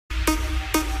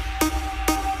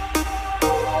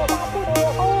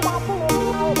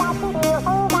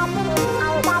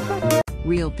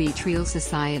Real beat Real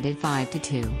Sociedad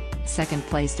 5-2. Second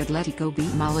placed Atletico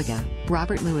beat Malaga.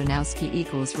 Robert Lewandowski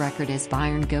equals record as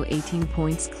Bayern go 18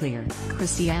 points clear.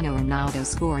 Cristiano Ronaldo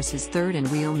scores his third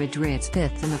and Real Madrid's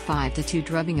fifth in the 5-2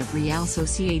 drubbing of Real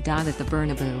Sociedad at the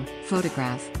Bernabeu.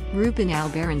 Photograph, Ruben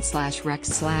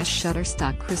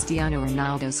Albarrán/Rex/Shutterstock. Cristiano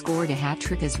Ronaldo scored a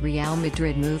hat-trick as Real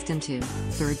Madrid moved into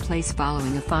third place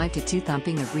following a 5-2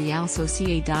 thumping of Real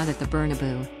Sociedad at the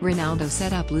Bernabeu. Ronaldo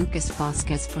set up Lucas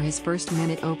Vázquez for his first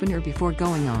minute opener before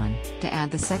going on to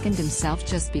add the second himself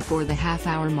just before the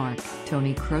half-hour mark.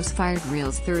 Toni Kroos fired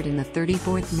Real's third in the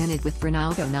 34th minute with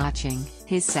Ronaldo notching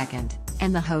his second,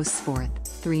 and the host's fourth.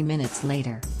 3 minutes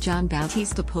later, John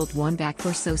Bautista pulled one back for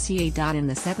Sociedad in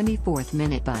the 74th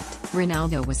minute, but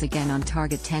Ronaldo was again on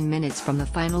target 10 minutes from the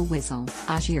final whistle.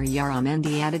 Asier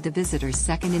Yaramendi added the visitors'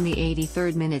 second in the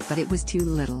 83rd minute, but it was too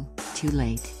little, too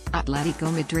late.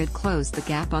 Atletico Madrid closed the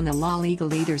gap on the La Liga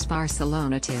leaders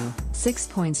Barcelona to 6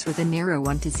 points with a narrow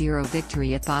 1-0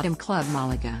 victory at bottom club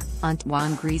Malaga.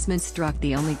 Antoine Griezmann struck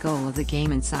the only goal of the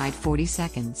game inside 40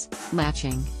 seconds,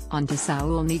 latching onto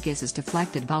Saúl Ñíguez's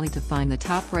deflected volley to find the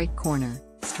top right corner.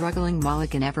 Struggling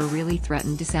Malaga never really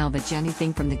threatened to salvage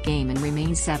anything from the game and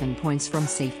remained 7 points from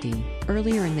safety.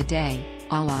 Earlier in the day,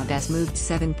 Alavés moved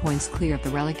 7 points clear of the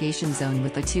relegation zone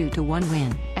with a 2-1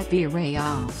 win at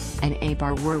Villarreal, and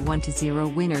Eibar were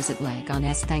 1-0 winners at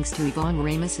Leganés thanks to Ivan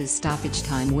Ramos's stoppage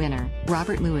time winner.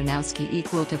 Robert Lewandowski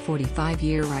equaled a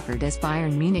 45-year record as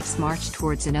Bayern Munich's march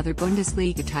towards another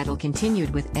Bundesliga title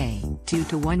continued with a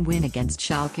 2-1 win against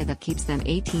Schalke that keeps them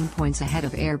 18 points ahead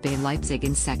of RB Leipzig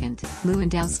in second.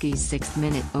 Lewandowski's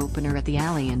 6th-minute opener at the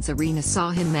Allianz Arena saw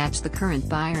him match the current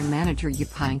Bayern manager Jupp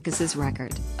Heynckes's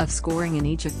record of scoring in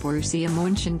each of Borussia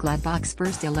Mönchengladbach's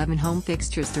first 11 home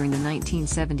fixtures during the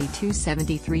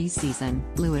 1972-73 season.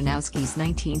 Lewandowski's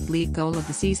 19th league goal of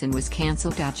the season was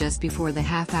cancelled out just before the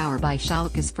half-hour by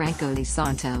Schalke's Franco Di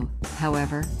Santo.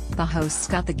 However, the hosts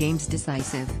got the game's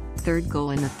decisive third goal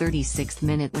in the 36th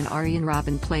minute when Arjen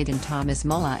Robben played in Thomas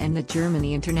Müller and the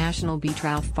Germany international beat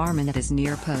Ralf Fährmann at his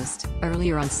near post.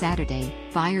 Earlier on Saturday,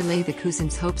 Bayer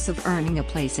Leverkusen's hopes of earning a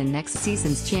place in next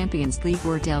season's Champions League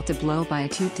were dealt a blow by a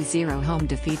 2-0 home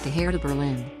defeat to Hertha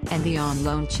Berlin, and the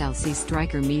on-loan Chelsea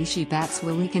striker Michy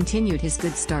Batshuayi continued his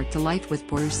good start to life with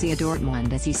Borussia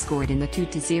Dortmund as he scored in the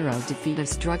 2-0 defeat of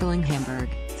struggling Hamburg.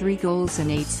 3 goals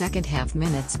in 8 second-half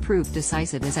minutes proved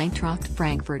decisive as Eintracht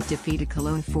Frankfurt defeated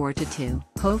Cologne 4-2.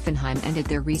 Hoffenheim ended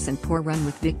their recent poor run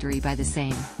with victory by the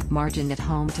same margin at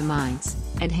home to Mainz,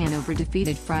 and Hanover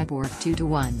defeated Freiburg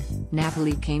 2-1.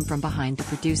 Napoli came from behind to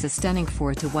produce a stunning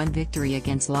 4-1 victory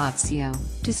against Lazio,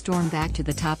 to storm back to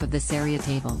the top of the Serie A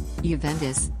table.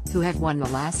 Juventus, who have won the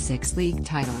last 6 league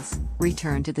titles,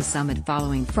 returned to the summit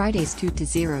following Friday's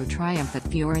 2-0 triumph at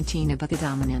Fiorentina, but the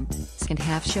dominant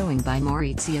second-half showing by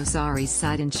Maurizio Sarri's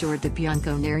side ensured the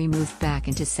Bianconeri moved back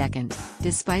into second.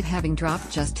 Despite having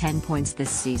dropped just 10 points this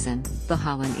season, the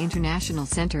Holland international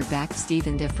centre-back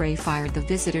Steven de Vrij fired the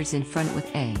visitors in front with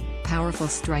a powerful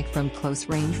strike from close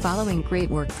range following great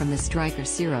work from the striker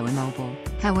Ciro Immobile.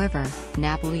 However,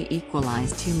 Napoli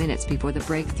equalized 2 minutes before the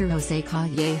breakthrough Jose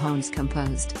Callejon's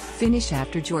composed finish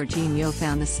after Jorginho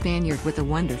found the Spaniard with a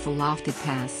wonderful lofted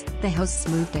pass. The hosts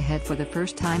moved ahead for the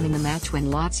first time in the match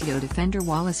when Lazio defender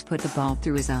Wallace put the ball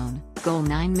through his own goal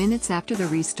 9 minutes after the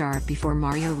restart before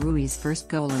Mario Rui's first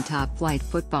goal in top-flight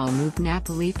football moved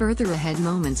Napoli further ahead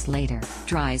moments later.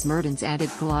 Dries Mertens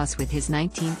added gloss with his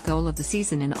 19th goal of the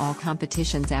season in all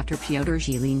competitions after Piotr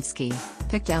Zielinski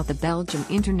picked out the Belgium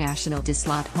international to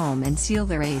slot home and seal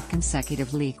their 8th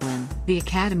consecutive league win. The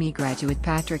academy graduate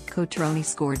Patrick Cotroni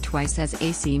scored twice as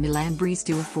AC Milan breezed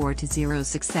to a 4-0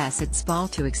 success at Spal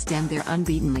to extend their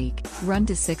unbeaten league run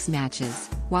to 6 matches,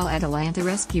 while Atalanta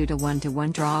rescued a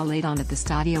 1-1 draw late on at the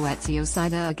Stadio Ezio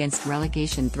Sida against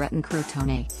relegation-threatened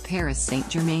Crotone. Paris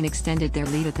Saint-Germain extended their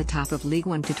lead at the top of Ligue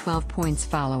 1 to 12 points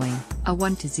following a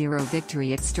 1-0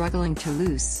 victory at struggling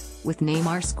Toulouse, with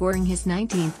Neymar scoring his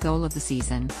 19th goal of the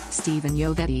season. Steven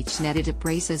Jovetic netted a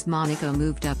brace as Monaco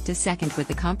moved up to second with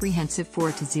a comprehensive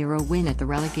 4-0 win at the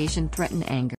relegation-threatened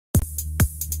Angers.